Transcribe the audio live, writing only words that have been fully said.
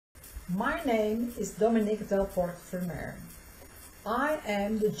My name is Dominique Delporte-Vermeiren. I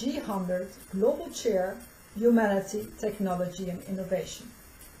am the G100 Global Chair, Humanity, Technology and Innovation.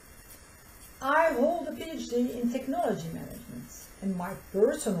 I hold a PhD in Technology Management, and my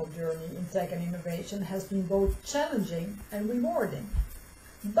personal journey in tech and innovation has been both challenging and rewarding.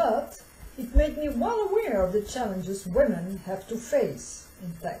 But it made me well aware of the challenges women have to face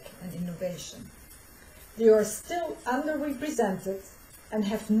in tech and innovation. They are still underrepresented and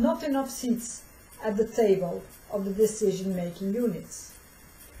have not enough seats at the table of the decision-making units.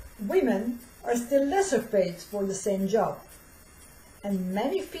 Women are still lesser paid for the same job, and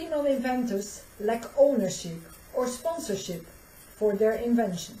many female inventors lack ownership or sponsorship for their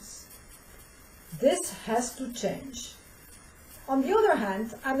inventions. This has to change. On the other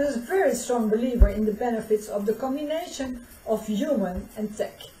hand, I'm a very strong believer in the benefits of the combination of human and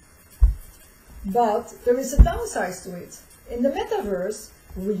tech. But there is a downside to it. In the metaverse,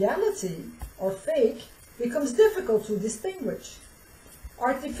 reality or fake becomes difficult to distinguish.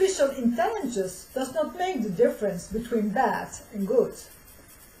 Artificial intelligence does not make the difference between bad and good.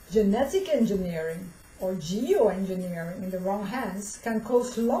 Genetic engineering or geoengineering in the wrong hands can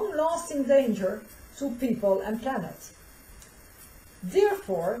cause long-lasting danger to people and planet.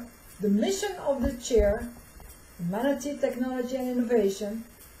 Therefore, the mission of the Chair, Humanity, Technology and Innovation,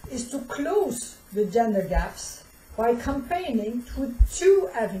 is to close the gender gaps by campaigning through two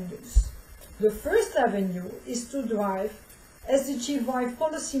avenues. The first avenue is to drive SDG5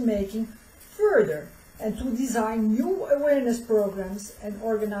 policy making further and to design new awareness programs and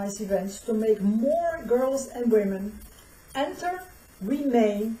organize events to make more girls and women enter,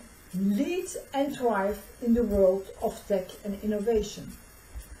 remain, lead and thrive in the world of tech and innovation.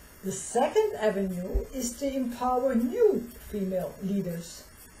 The second avenue is to empower new female leaders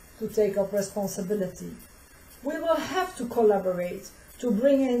to take up responsibility. We will have to collaborate to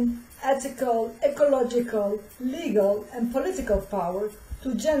bring in ethical, ecological, legal and political power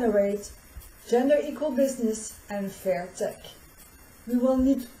to generate gender equal business and fair tech. We will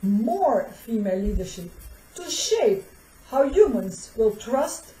need more female leadership to shape how humans will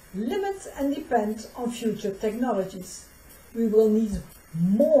trust, limit and depend on future technologies. We will need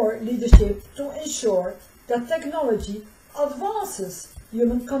more leadership to ensure that technology advances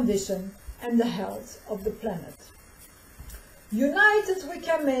human condition and the health of the planet. United we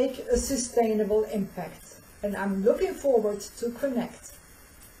can make a sustainable impact, and I'm looking forward to connect